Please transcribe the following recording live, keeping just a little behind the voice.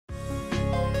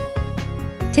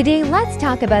Today, let's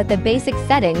talk about the basic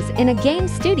settings in a game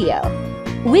studio.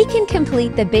 We can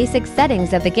complete the basic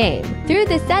settings of the game through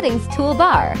the Settings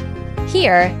toolbar.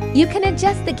 Here, you can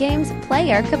adjust the game's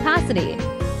player capacity.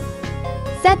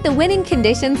 Set the winning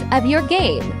conditions of your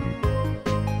game.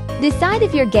 Decide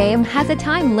if your game has a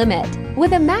time limit,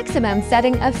 with a maximum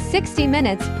setting of 60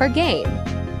 minutes per game.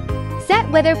 Set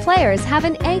whether players have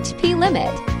an HP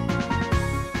limit.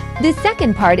 The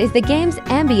second part is the game's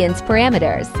ambience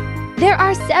parameters. There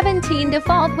are 17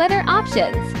 default weather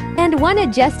options and one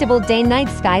adjustable day-night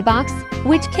skybox,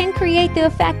 which can create the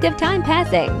effect of time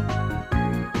passing.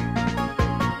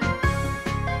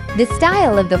 The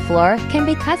style of the floor can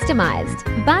be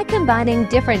customized by combining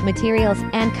different materials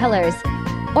and colors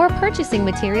or purchasing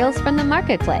materials from the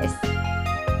marketplace.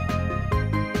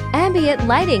 Ambient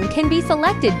lighting can be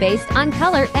selected based on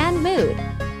color and mood,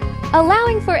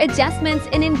 allowing for adjustments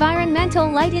in environmental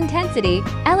light intensity,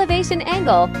 elevation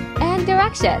angle, and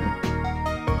direction.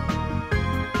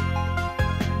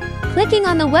 Clicking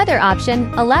on the weather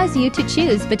option allows you to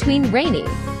choose between rainy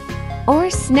or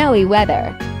snowy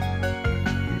weather.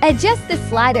 Adjust the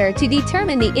slider to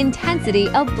determine the intensity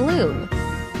of bloom.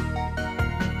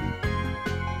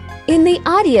 In the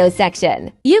audio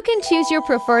section, you can choose your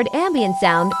preferred ambient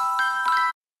sound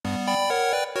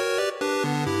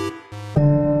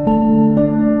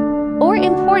or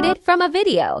import it from a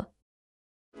video.